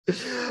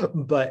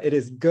But it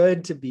is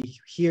good to be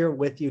here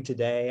with you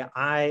today.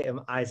 I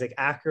am Isaac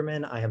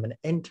Ackerman. I am an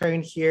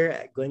intern here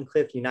at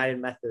Glencliff United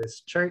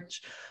Methodist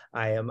Church.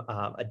 I am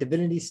a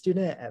divinity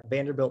student at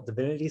Vanderbilt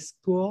Divinity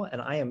School,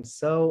 and I am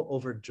so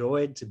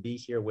overjoyed to be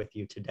here with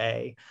you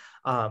today.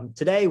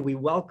 Today, we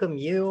welcome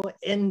you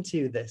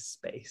into this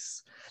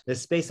space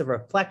of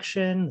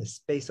reflection, this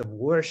space of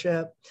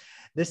worship.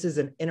 This is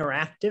an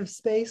interactive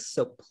space,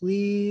 so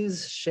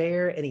please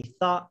share any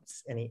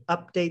thoughts, any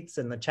updates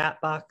in the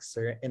chat box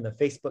or in the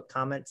Facebook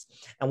comments,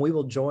 and we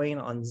will join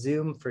on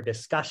Zoom for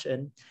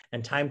discussion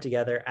and time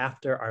together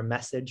after our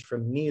message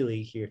from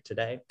Neelley here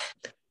today.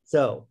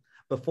 So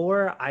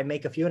before I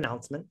make a few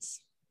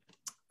announcements,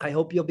 I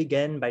hope you'll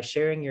begin by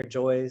sharing your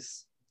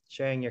joys,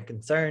 sharing your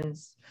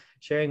concerns,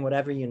 sharing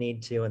whatever you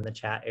need to in the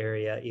chat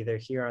area, either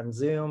here on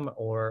Zoom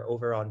or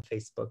over on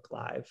Facebook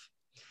Live.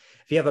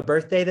 If you have a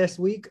birthday this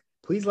week,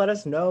 please let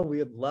us know. We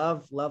would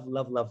love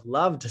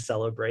to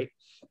celebrate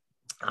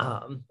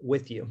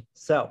with you.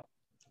 So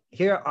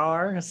here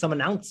are some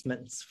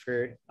announcements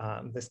for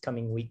this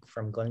coming week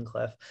from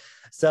Glencliff.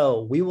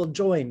 So we will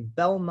join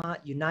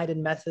Belmont United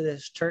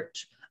Methodist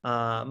Church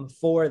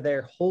for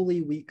their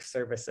Holy Week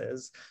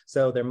services.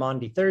 So their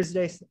Maundy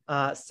Thursday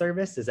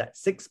service is at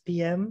 6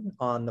 p.m.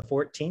 on the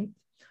 14th.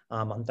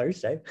 On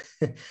Thursday,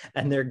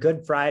 and their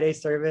Good Friday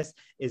service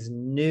is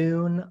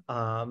noon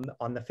on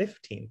the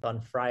 15th, on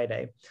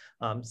Friday.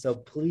 So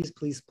please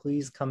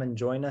come and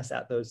join us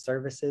at those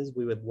services.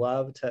 We would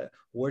love to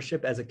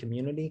worship as a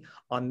community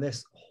on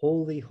this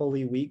holy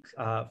week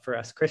for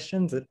us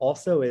Christians. It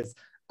also is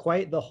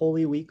quite the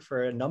holy week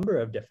for a number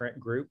of different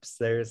groups.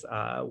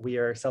 We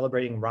are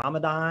celebrating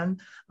Ramadan,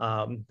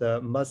 the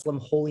Muslim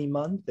holy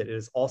month. It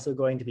is also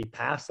going to be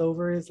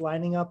Passover is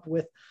lining up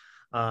with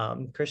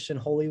Christian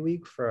Holy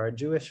Week for our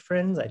Jewish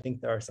friends. I think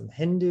there are some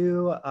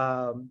Hindu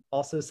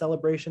also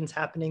celebrations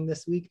happening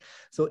this week.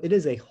 So it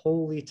is a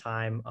holy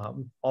time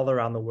all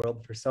around the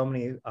world for so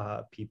many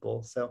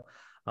people. So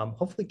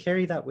hopefully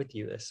carry that with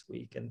you this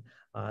week, and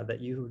that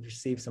you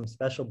receive some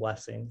special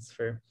blessings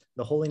for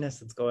the holiness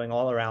that's going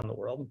all around the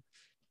world.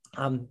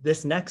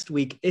 This next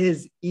week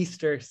is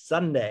Easter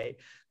Sunday,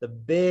 the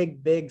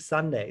big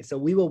Sunday. So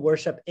we will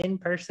worship in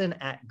person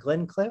at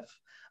Glencliff.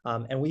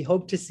 And we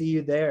hope to see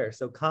you there.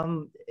 So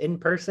come in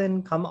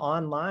person, come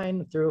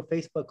online through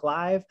Facebook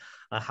Live,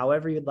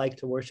 however you'd like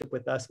to worship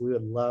with us. We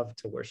would love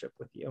to worship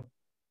with you.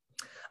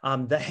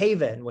 The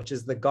Haven, which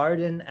is the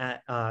garden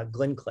at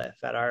Glencliff,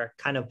 at our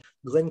kind of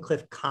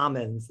Glencliff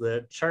Commons,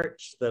 the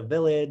church, the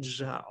village,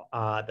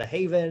 the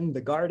Haven,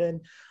 the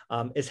garden,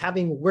 is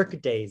having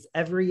work days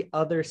every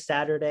other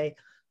Saturday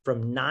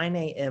from 9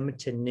 a.m.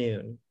 to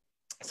noon.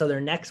 So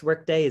their next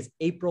workday is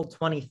April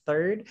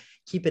 23rd.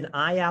 Keep an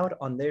eye out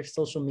on their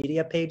social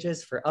media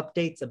pages for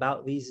updates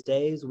about these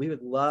days. We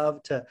would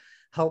love to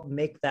help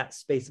make that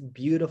space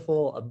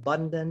beautiful,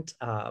 abundant,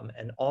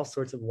 and all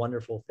sorts of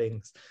wonderful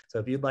things. So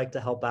if you'd like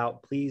to help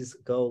out, please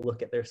go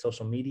look at their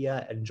social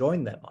media and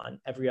join them on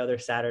every other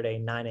Saturday,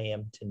 9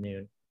 a.m. to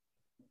noon.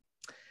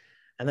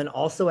 And then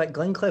also at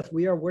Glencliff,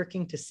 we are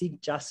working to seek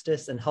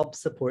justice and help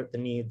support the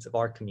needs of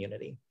our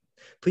community.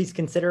 Please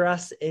consider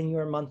us in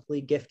your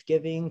monthly gift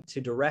giving to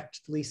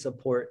directly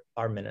support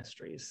our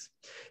ministries.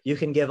 You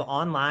can give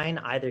online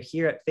either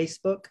here at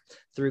Facebook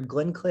through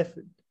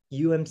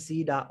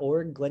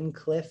glencliffumc.org,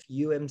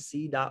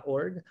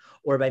 glencliffumc.org,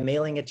 or by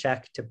mailing a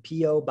check to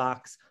P.O.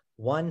 Box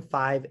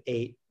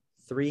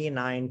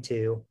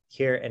 158392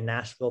 here in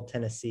Nashville,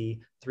 Tennessee.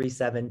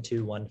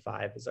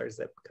 37215 is our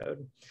zip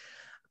code.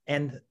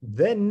 And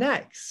then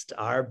next,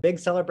 our big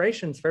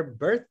celebrations for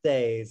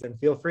birthdays. And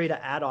feel free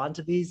to add on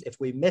to these. If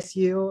we miss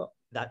you,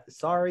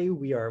 sorry,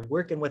 we are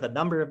working with a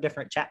number of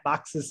different chat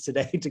boxes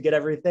today to get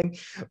everything,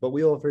 but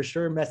we will for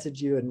sure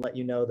message you and let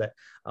you know that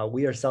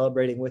we are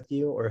celebrating with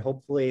you, or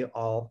hopefully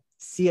I'll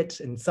see it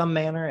in some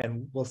manner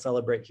and we'll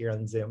celebrate here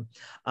on Zoom.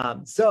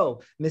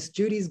 So Miss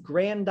Judy's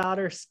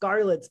granddaughter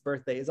Scarlett's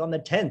birthday is on the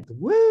 10th.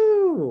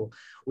 Woo!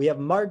 We have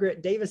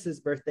Margaret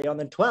Davis's birthday on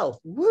the 12th.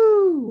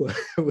 Woo!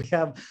 We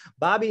have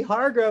Bobby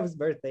Hargrove's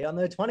birthday on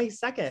the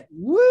 22nd.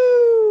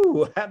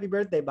 Woo! Happy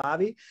birthday,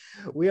 Bobby.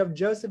 We have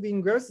Josephine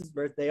Gross's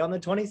birthday on the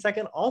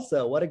 22nd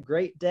also. What a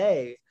great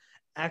day.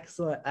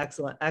 Excellent.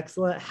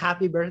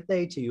 Happy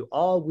birthday to you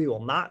all. We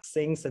will not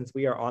sing since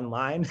we are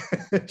online,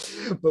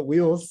 but we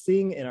will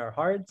sing in our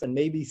hearts and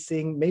maybe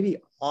sing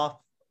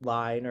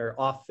offline or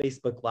off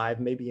Facebook Live,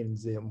 maybe in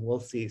Zoom. We'll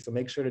see. So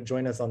make sure to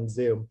join us on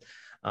Zoom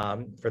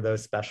for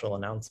those special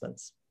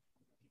announcements.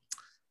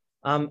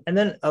 And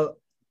then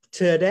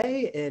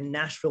today in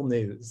Nashville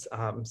news.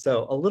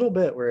 So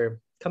we're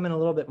coming a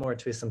little bit more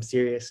to some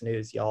serious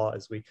news, y'all,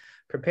 as we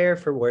prepare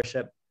for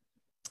worship.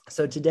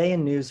 So today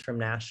in news from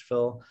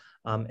Nashville,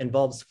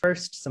 involves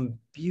first some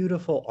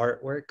beautiful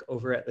artwork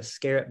over at the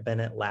Scarrett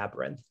Bennett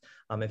Labyrinth.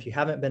 If you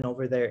haven't been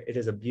over there, it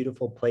is a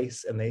beautiful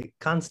place, and they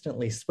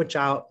constantly switch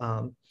out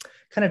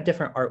kind of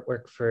different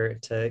artwork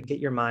to get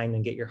your mind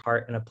and get your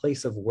heart in a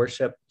place of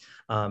worship.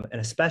 And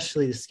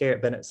especially the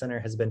Scarrett Bennett Center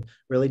has been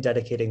really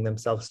dedicating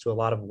themselves to a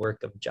lot of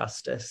work of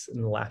justice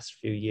in the last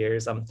few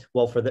years.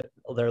 Well, for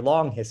their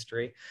long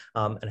history,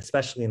 and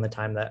especially in the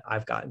time that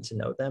I've gotten to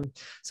know them.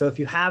 So if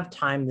you have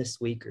time this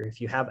week, or if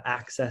you have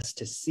access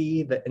to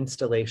see the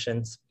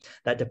installations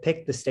that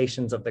depict the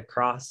Stations of the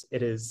Cross,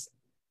 it is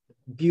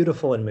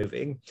beautiful and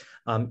moving.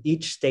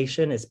 Each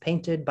station is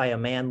painted by a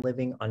man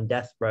living on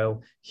death row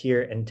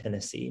here in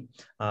Tennessee.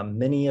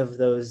 Many of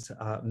those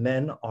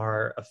men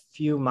are a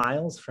few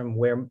miles from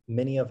where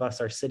many of us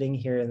are sitting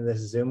here in this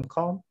Zoom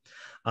call.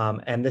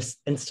 And this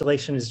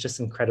installation is just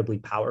incredibly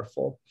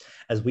powerful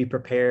as we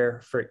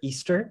prepare for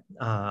Easter,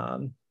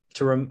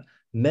 to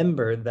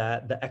remember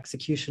that the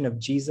execution of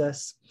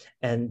Jesus,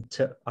 and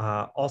to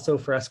also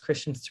for us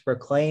Christians to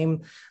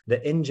proclaim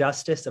the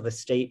injustice of a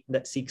state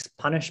that seeks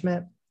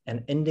punishment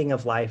and ending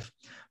of life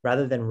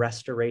rather than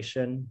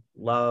restoration,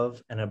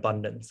 love, and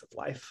abundance of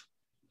life.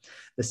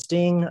 The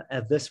sting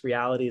of this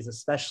reality is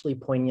especially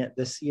poignant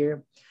this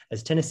year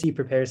as Tennessee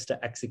prepares to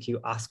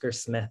execute Oscar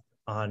Smith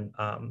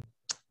on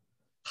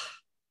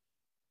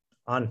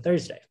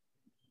Thursday,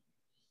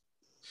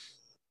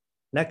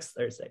 next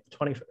Thursday, the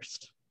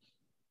 21st.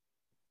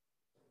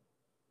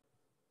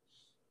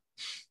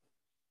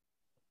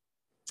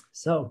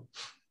 So,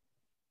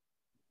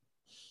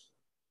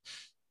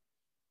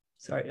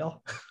 sorry,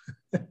 y'all.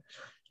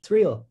 It's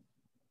real.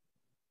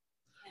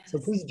 Yes. So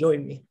please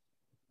join me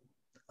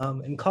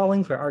in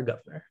calling for our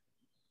governor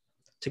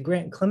to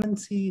grant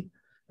clemency,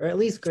 or at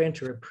least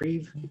grant a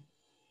reprieve in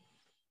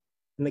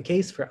the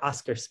case for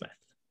Oscar Smith,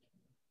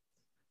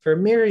 for a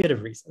myriad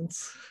of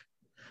reasons,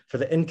 for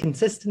the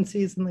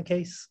inconsistencies in the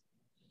case,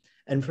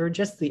 and for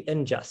just the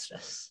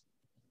injustice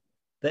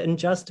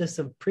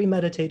of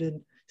premeditated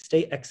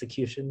state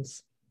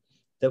executions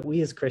that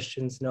we as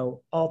Christians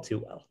know all too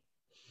well.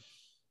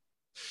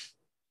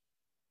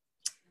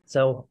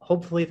 So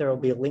hopefully there will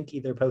be a link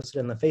either posted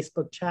in the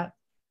Facebook chat,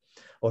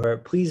 or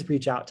please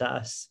reach out to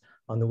us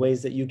on the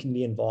ways that you can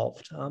be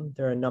involved.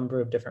 There are a number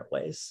of different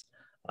ways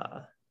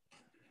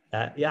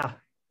that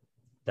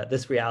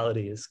this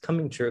reality is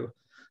coming true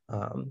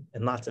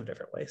in lots of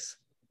different ways.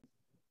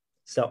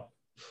 So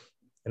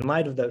in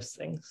light of those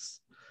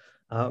things,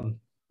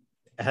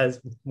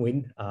 as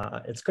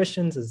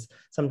Christians, is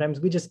sometimes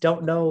we just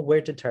don't know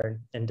where to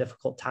turn in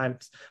difficult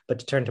times, but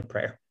to turn to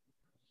prayer.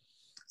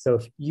 So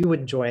if you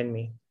would join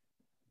me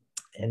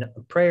in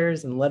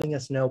prayers and letting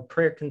us know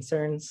prayer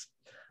concerns,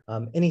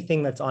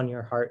 anything that's on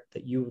your heart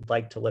that you would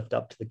like to lift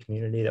up to the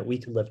community, that we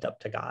could lift up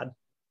to God.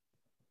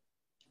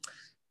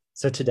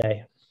 So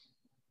today,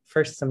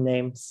 first some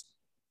names.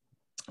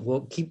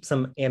 We'll keep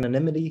some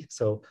anonymity,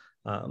 so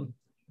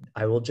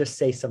I will just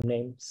say some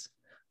names.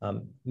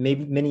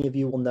 Maybe many of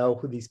you will know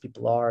who these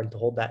people are, and to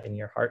hold that in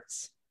your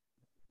hearts.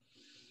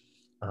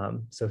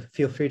 So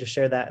feel free to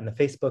share that in the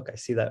Facebook. I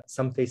see that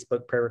some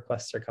Facebook prayer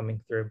requests are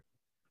coming through.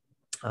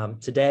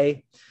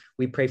 Today,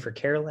 we pray for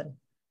Carolyn.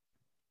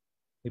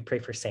 We pray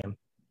for Sam,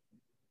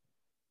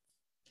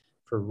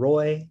 for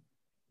Roy,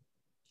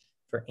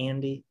 for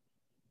Andy,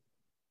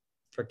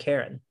 for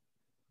Karen,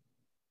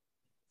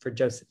 for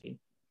Josephine,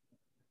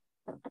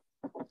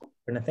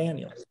 for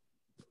Nathaniel,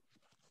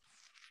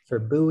 for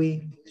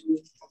Bowie,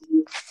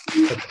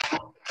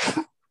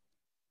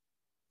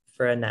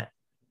 for Annette,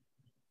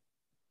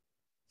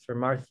 for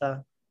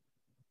Martha,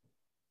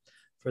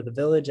 for the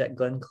village at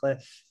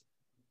Glencliff,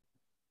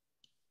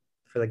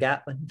 for the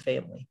Gatlin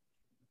family,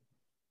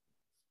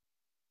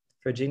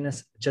 for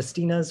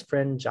Justina's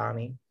friend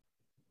Johnny,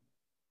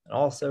 and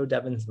also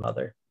Devin's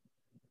mother,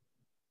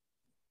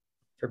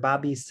 for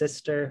Bobby's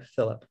sister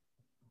Philip,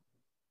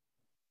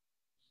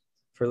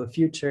 for the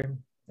future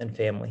and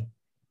family.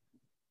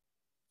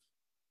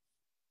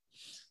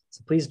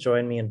 So please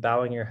join me in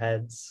bowing your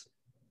heads,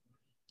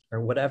 or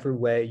whatever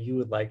way you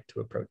would like to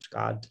approach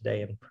God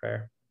today in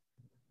prayer.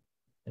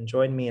 And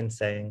join me in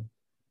saying,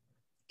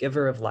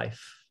 Giver of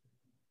life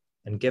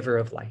and giver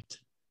of light,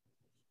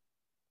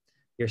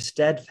 your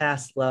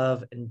steadfast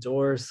love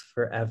endures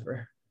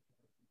forever.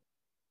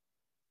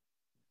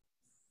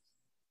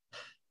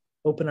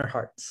 Open our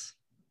hearts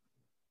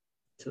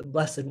to the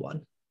Blessed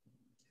One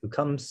who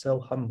comes so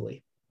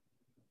humbly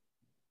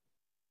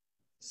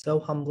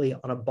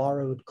on a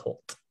borrowed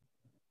colt.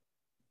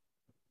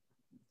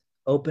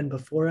 Open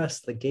before us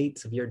the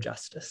gates of your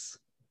justice,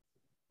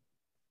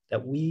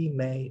 that we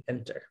may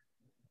enter,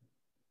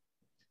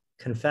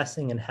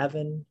 confessing in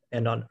heaven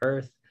and on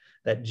earth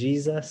that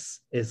Jesus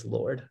is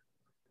Lord.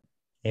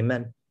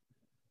 Amen.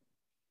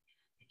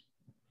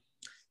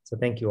 So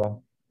thank you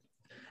all.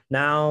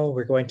 Now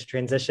we're going to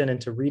transition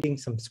into reading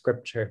some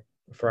scripture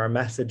for our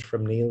message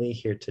from Neelley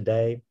here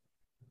today.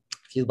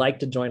 If you'd like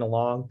to join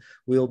along,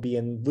 we'll be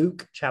in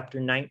Luke chapter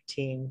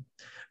 19,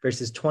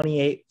 verses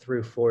 28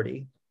 through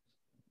 40.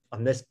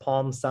 On this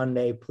Palm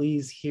Sunday,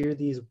 please hear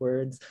these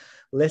words,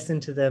 listen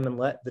to them, and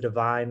let the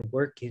divine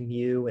work in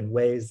you in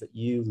ways that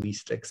you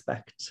least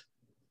expect.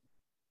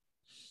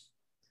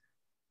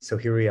 So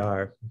here we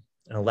are,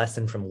 in a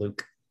lesson from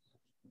Luke.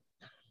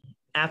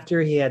 After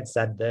he had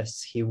said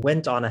this, he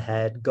went on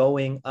ahead,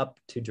 going up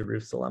to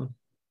Jerusalem.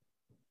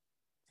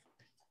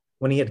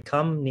 When he had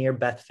come near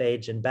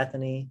Bethphage and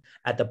Bethany,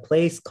 at the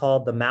place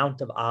called the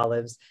Mount of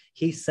Olives,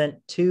 he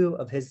sent two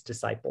of his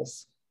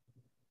disciples,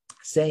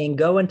 saying,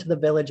 "Go into the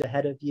village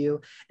ahead of you,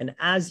 and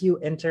as you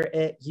enter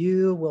it,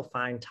 you will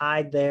find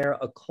tied there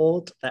a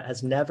colt that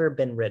has never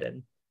been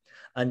ridden.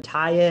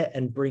 Untie it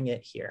and bring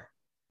it here.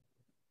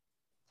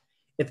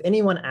 If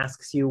anyone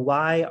asks you,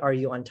 'Why are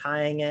you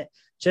untying it?'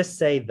 just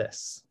say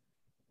this: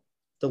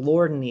 'The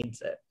Lord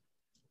needs it.'"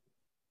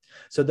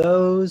 So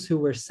those who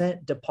were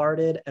sent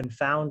departed and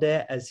found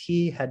it as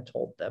he had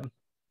told them.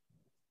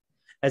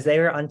 As they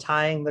were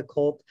untying the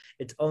colt,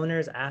 its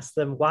owners asked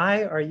them,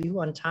 "Why are you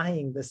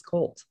untying this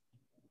colt?"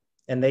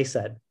 And they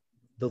said,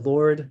 "The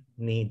Lord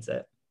needs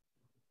it."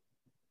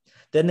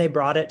 Then they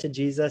brought it to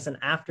Jesus, and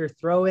after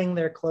throwing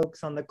their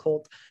cloaks on the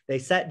colt, they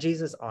set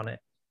Jesus on it.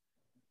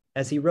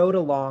 As he rode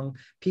along,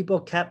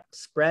 people kept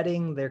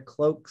spreading their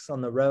cloaks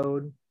on the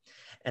road.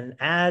 And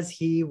as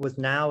he was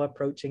now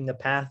approaching the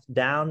path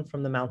down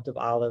from the Mount of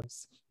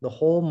Olives, the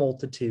whole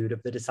multitude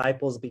of the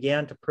disciples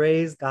began to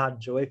praise God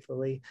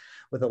joyfully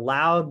with a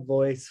loud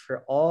voice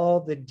for all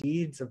the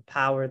deeds of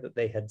power that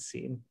they had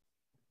seen.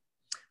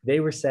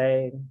 They were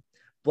saying,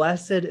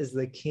 "Blessed is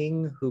the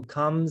King who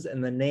comes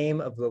in the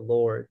name of the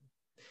Lord.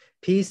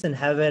 Peace in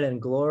heaven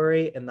and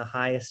glory in the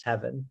highest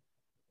heaven."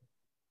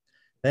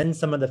 Then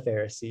some of the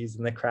Pharisees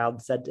in the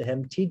crowd said to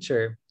him,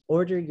 "Teacher,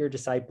 order your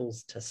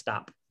disciples to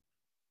stop."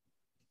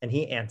 And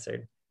he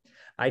answered,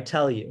 "I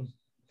tell you,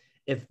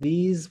 if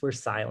these were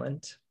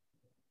silent,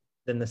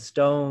 then the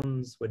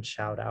stones would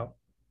shout out."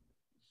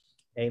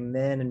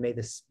 Amen. And may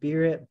the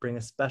Spirit bring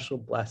a special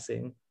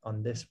blessing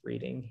on this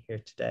reading here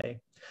today.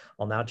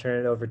 I'll now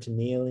turn it over to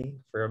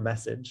Neelley for a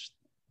message.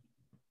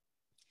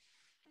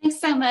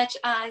 Thanks so much,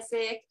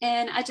 Isaac.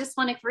 And I just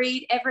want to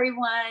greet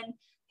everyone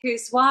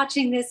who's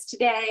watching this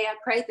today. I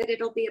pray that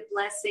it'll be a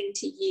blessing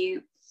to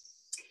you.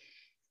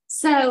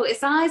 So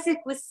as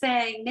Isaac was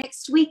saying,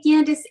 next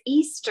weekend is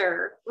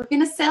Easter. We're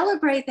going to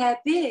celebrate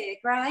that big,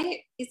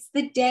 right? It's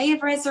the day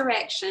of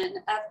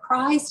resurrection, of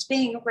Christ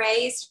being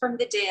raised from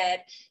the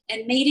dead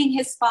and meeting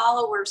his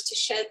followers to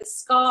show the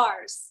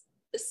scars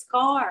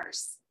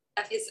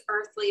of his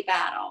earthly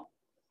battle.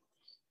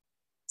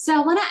 So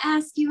I want to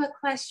ask you a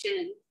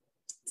question.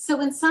 So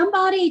when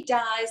somebody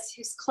dies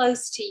who's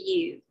close to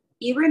you,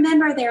 you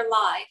remember their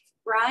life,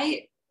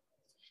 right?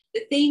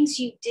 The things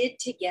you did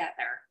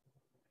together,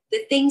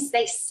 the things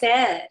they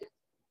said,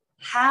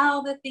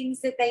 how the things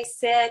that they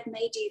said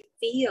made you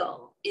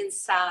feel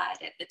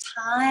inside at the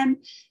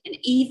time and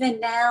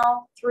even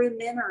now through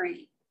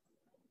memory.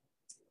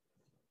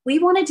 We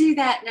want to do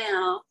that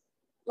now.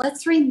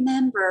 Let's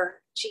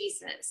remember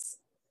Jesus.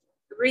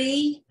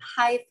 Re-member,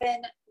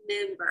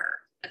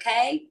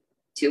 okay?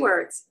 2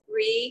 words,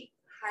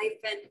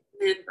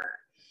 re-member.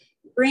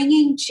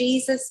 Bringing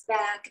Jesus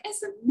back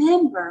as a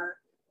member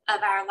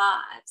of our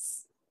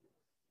lives.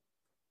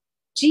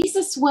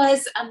 Jesus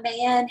was a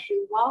man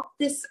who walked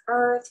this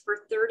earth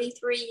for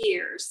 33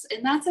 years,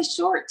 and that's a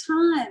short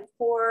time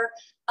for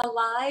a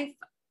life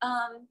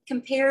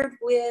compared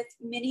with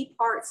many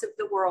parts of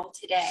the world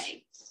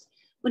today.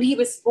 When he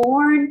was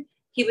born,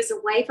 he was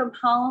away from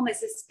home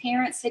as his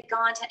parents had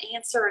gone to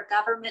answer a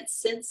government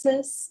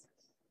census.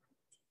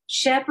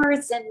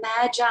 Shepherds and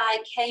magi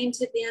came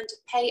to them to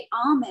pay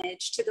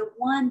homage to the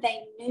one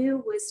they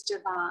knew was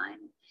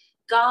divine,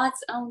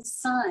 God's own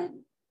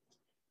Son.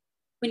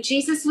 When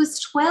Jesus was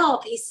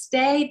 12, he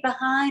stayed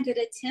behind at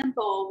a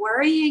temple,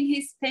 worrying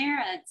his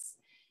parents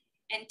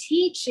and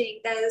teaching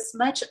those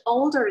much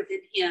older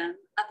than him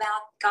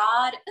about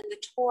God and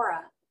the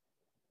Torah.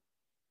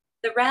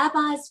 The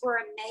rabbis were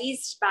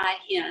amazed by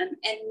him,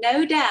 and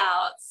no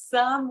doubt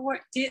some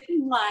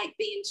didn't like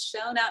being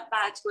shown up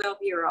by a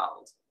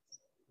 12-year-old.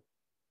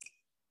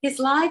 His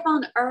life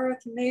on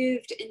earth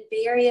moved in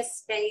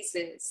various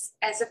phases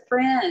as a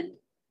friend,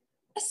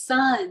 a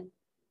son,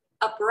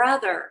 a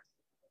brother,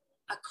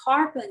 a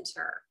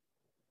carpenter,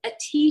 a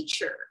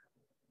teacher,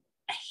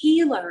 a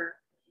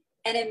healer,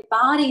 an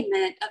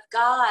embodiment of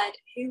God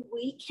who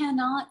we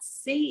cannot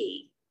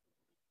see,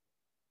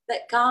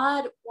 but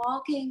God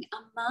walking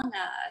among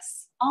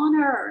us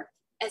on earth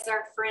as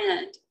our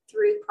friend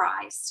through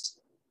Christ.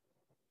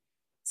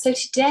 So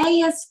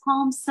today is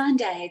Palm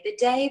Sunday, the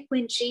day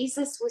when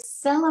Jesus was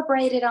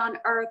celebrated on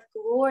earth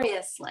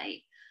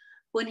gloriously,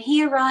 when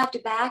he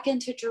arrived back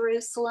into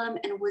Jerusalem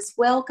and was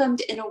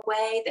welcomed in a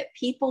way that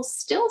people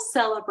still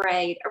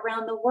celebrate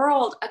around the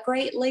world, a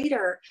great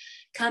leader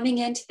coming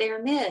into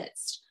their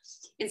midst.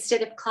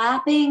 Instead of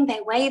clapping,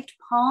 they waved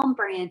palm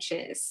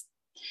branches,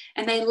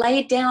 and they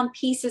laid down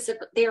pieces of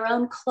their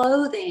own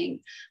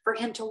clothing for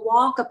him to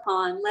walk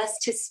upon,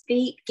 lest his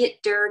feet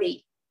get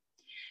dirty.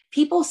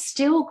 People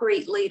still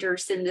greet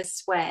leaders in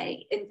this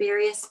way in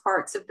various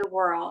parts of the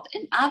world.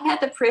 And I've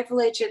had the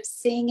privilege of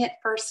seeing it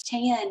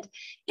firsthand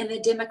in the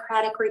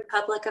Democratic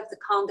Republic of the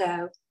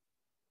Congo.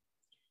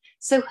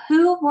 So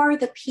who were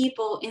the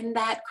people in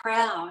that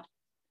crowd?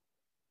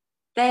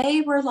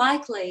 They were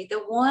likely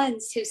the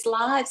ones whose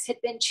lives had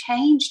been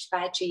changed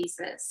by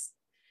Jesus,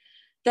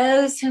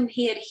 those whom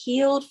he had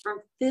healed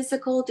from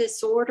physical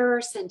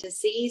disorders and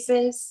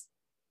diseases,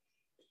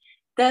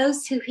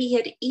 those who he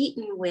had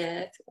eaten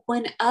with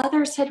when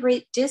others had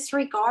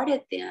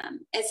disregarded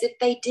them as if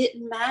they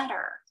didn't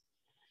matter,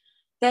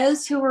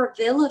 those who were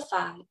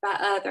vilified by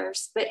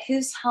others but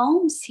whose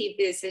homes he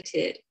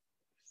visited,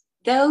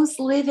 those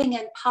living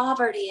in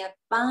poverty of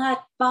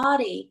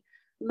body,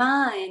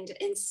 mind,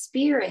 and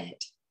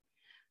spirit.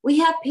 We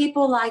have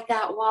people like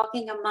that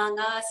walking among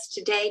us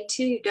today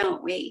too,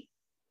 don't we?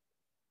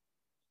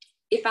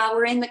 If I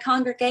were in the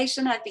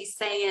congregation, I'd be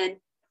saying,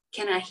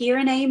 can I hear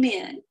an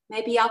amen?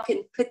 Maybe y'all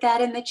can put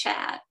that in the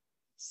chat.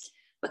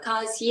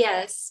 Because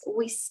yes,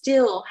 we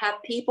still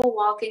have people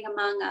walking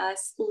among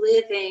us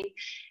living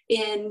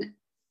in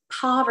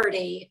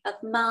poverty of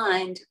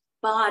mind,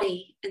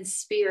 body, and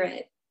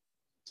spirit.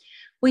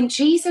 When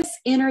Jesus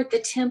entered the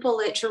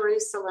temple at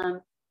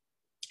Jerusalem,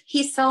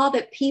 he saw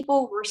that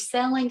people were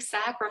selling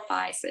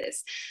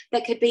sacrifices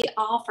that could be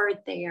offered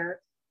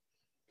there,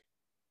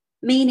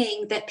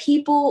 meaning that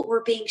people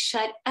were being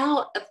shut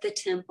out of the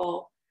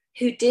temple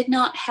who did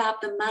not have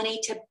the money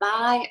to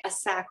buy a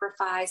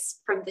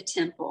sacrifice from the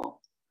temple.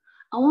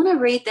 I want to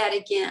read that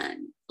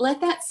again.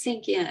 Let that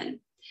sink in.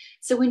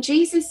 So when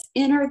Jesus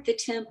entered the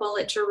temple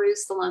at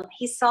Jerusalem,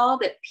 he saw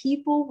that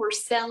people were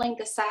selling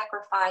the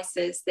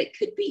sacrifices that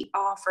could be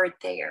offered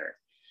there,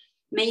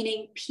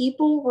 meaning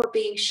people were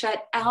being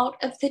shut out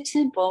of the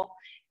temple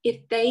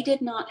if they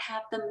did not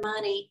have the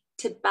money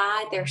to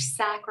buy their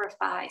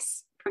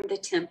sacrifice from the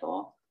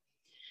temple.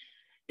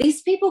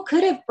 These people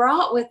could have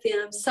brought with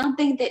them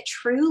something that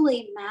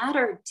truly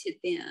mattered to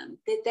them,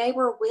 that they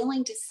were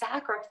willing to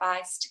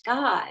sacrifice to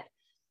God.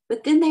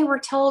 But then they were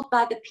told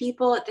by the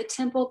people at the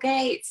temple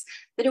gates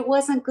that it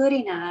wasn't good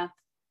enough,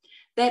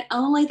 that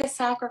only the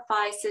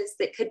sacrifices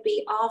that could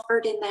be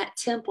offered in that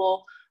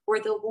temple were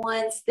the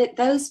ones that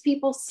those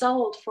people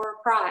sold for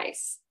a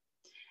price.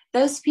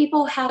 Those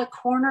people had a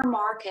corner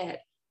market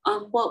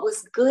on what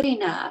was good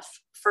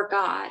enough for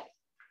God.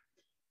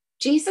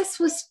 Jesus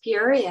was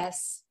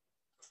furious.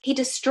 He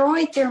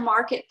destroyed their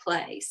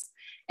marketplace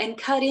and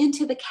cut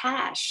into the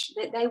cash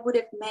that they would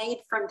have made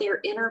from their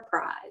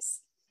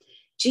enterprise.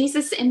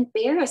 Jesus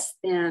embarrassed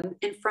them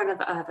in front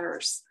of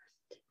others.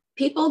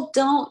 People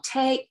don't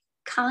take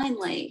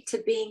kindly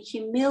to being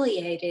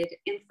humiliated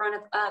in front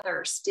of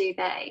others, do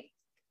they?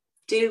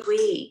 Do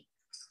we?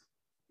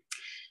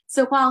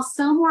 So while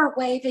some were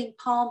waving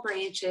palm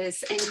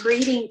branches and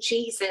greeting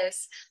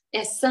Jesus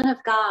as Son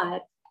of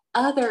God,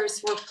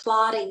 others were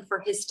plotting for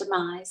his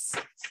demise.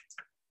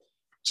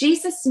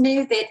 Jesus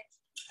knew that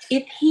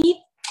if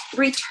he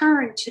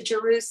returned to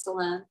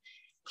Jerusalem,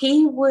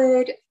 he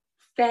would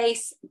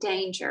face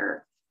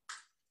danger.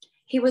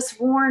 He was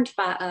warned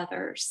by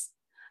others,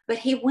 but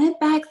he went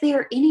back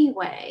there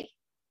anyway.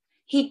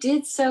 He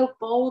did so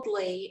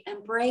boldly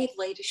and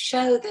bravely to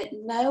show that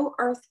no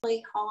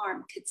earthly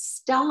harm could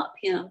stop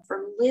him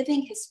from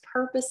living his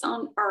purpose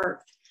on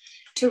earth,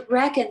 to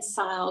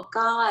reconcile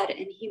God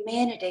and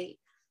humanity,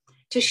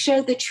 to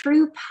show the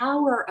true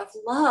power of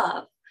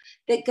love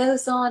that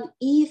goes on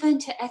even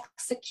to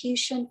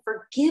execution,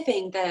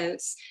 forgiving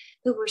those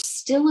who were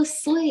still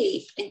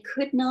asleep and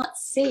could not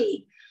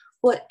see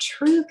what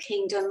true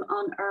kingdom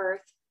on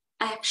earth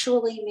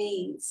actually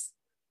means.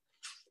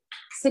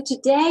 So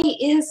today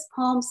is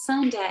Palm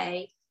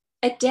Sunday,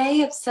 a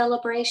day of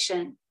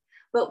celebration,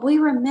 but we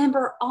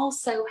remember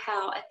also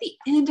how at the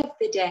end of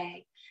the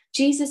day,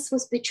 Jesus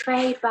was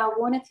betrayed by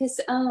one of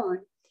his own,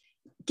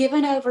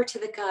 given over to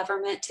the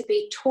government to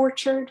be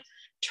tortured,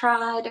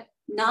 tried,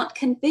 not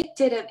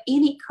convicted of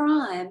any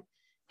crime,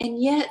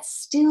 and yet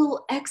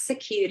still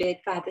executed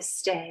by the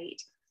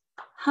state,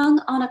 hung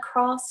on a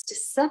cross to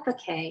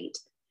suffocate,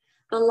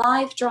 the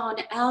life drawn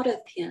out of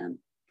him,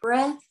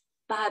 breath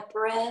by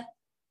breath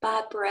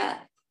by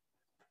breath.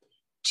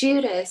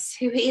 Judas,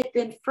 who he had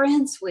been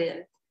friends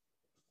with,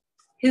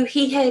 who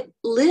he had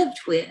lived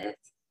with,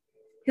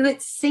 who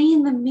had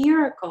seen the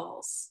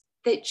miracles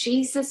that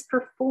Jesus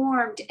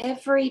performed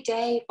every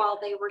day while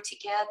they were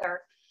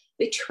together,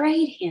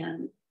 betrayed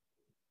him.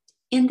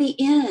 In the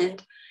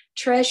end,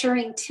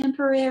 treasuring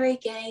temporary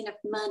gain of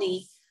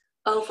money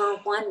over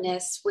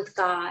oneness with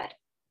God.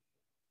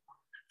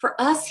 For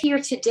us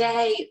here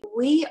today,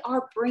 we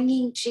are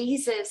bringing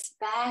Jesus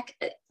back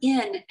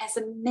in as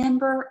a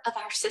member of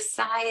our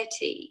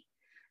society.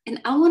 And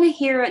I want to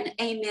hear an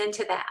amen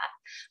to that,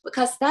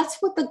 because that's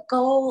what the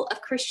goal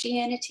of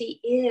Christianity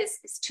is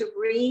to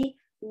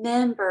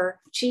remember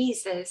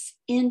Jesus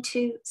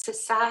into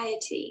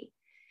society,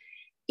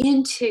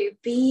 into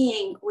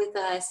being with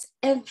us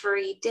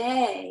every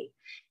day,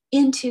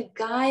 into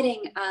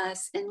guiding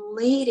us and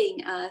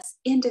leading us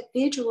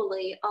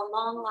individually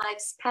along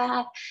life's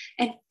path,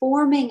 and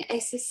forming a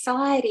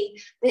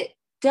society that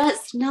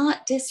does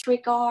not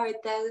disregard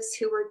those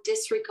who were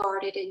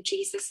disregarded in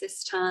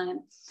Jesus's time,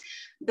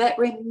 but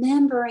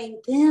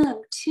remembering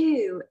them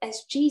too,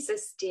 as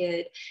Jesus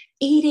did,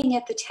 eating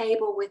at the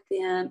table with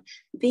them,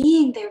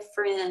 being their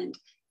friend,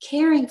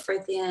 caring for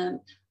them,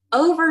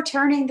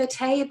 overturning the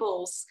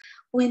tables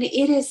when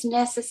it is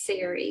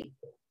necessary.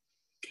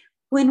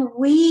 When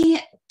we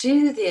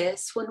do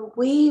this, when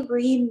we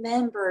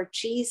remember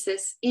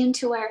Jesus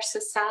into our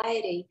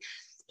society,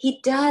 he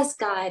does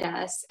guide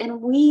us,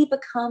 and we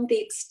become the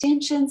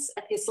extensions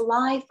of his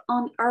life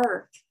on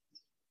earth.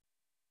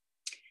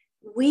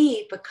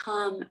 We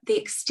become the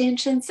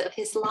extensions of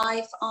his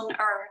life on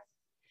earth.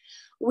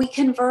 We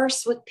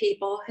converse with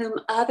people whom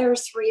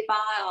others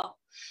revile,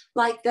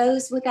 like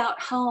those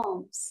without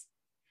homes,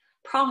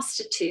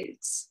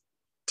 prostitutes,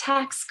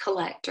 tax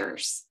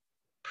collectors,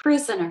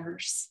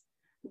 prisoners,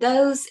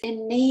 those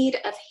in need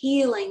of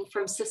healing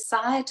from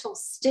societal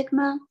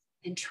stigma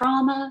and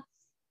trauma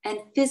and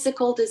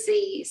physical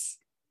disease.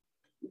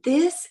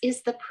 This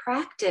is the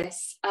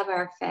practice of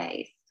our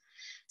faith,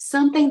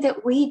 something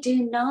that we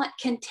do not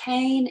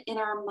contain in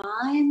our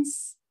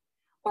minds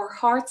or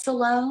hearts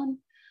alone,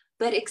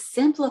 but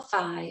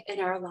exemplify in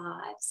our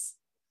lives.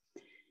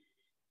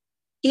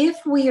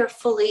 If we are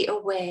fully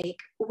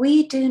awake,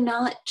 we do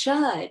not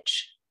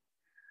judge,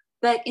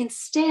 but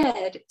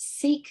instead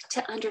seek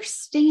to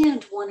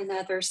understand one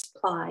another's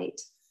plight,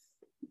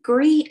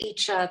 greet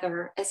each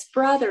other as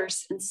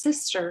brothers and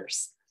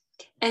sisters,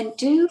 and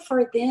do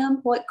for them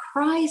what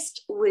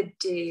Christ would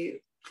do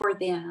for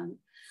them.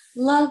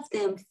 Love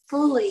them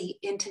fully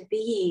into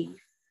being.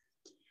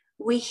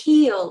 We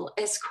heal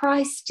as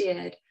Christ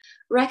did,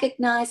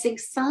 recognizing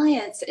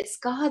science as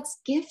God's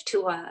gift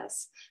to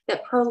us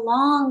that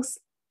prolongs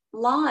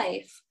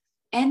life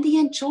and the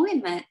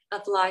enjoyment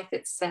of life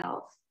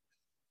itself.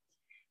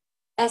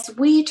 As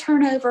we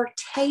turn over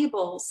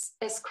tables,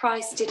 as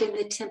Christ did in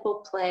the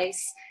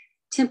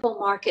temple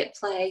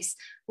marketplace,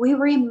 we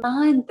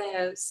remind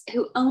those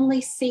who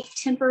only seek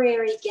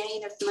temporary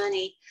gain of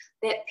money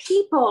that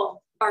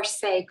people are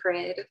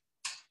sacred.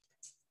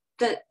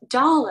 The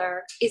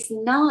dollar is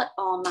not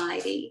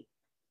almighty,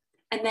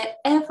 and that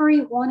every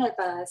one of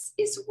us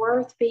is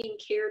worth being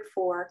cared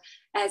for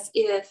as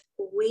if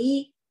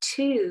we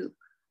too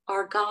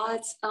are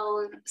God's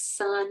own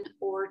son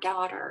or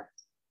daughter.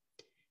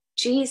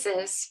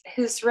 Jesus,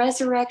 whose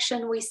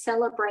resurrection we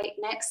celebrate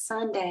next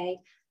Sunday,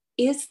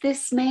 is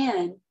this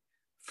man,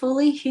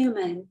 fully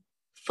human,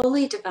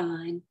 fully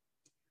divine,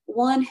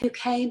 one who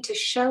came to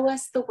show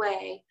us the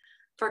way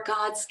for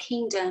God's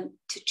kingdom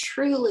to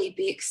truly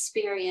be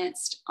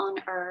experienced on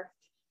earth.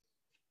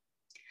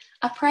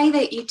 I pray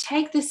that you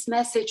take this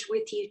message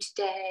with you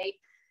today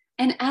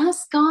and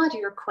ask God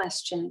your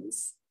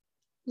questions.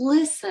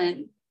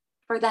 Listen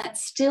for that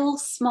still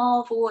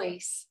small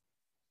voice.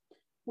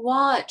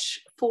 Watch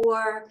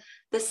for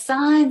the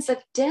signs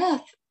of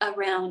death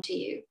around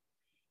you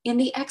in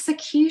the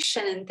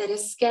execution that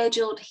is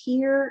scheduled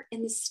here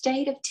in the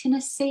state of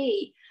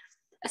Tennessee,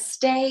 a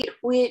state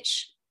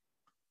which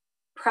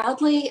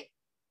proudly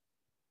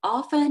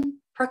often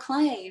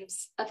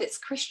proclaims of its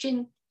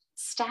Christian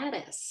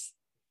status.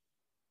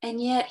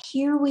 And yet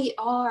here we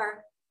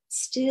are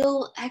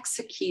still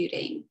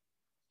executing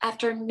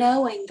after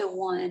knowing the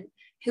one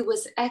who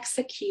was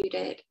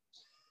executed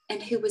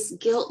and who was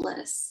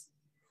guiltless.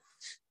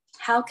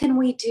 How can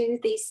we do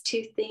these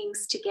two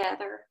things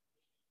together?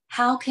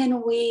 How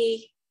can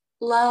we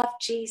love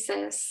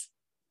Jesus,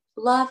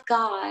 love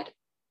God,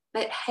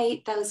 but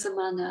hate those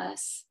among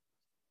us?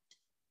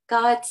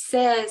 God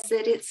says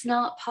that it's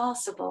not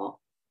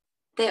possible,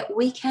 that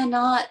we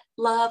cannot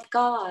love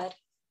God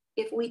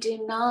if we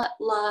do not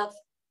love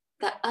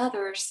the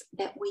others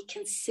that we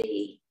can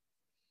see.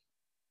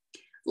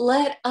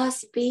 Let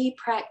us be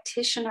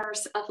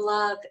practitioners of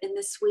love in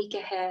this week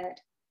ahead.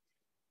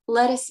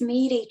 Let us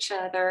meet each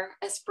other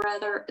as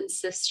brother and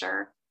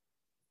sister.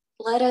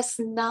 Let us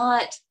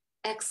not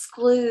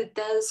exclude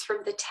those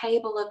from the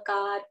table of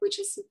God, which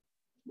is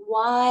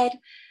wide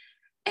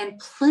and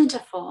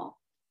plentiful.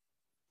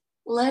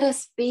 Let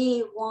us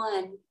be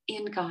one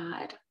in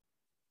God.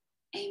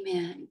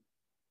 Amen.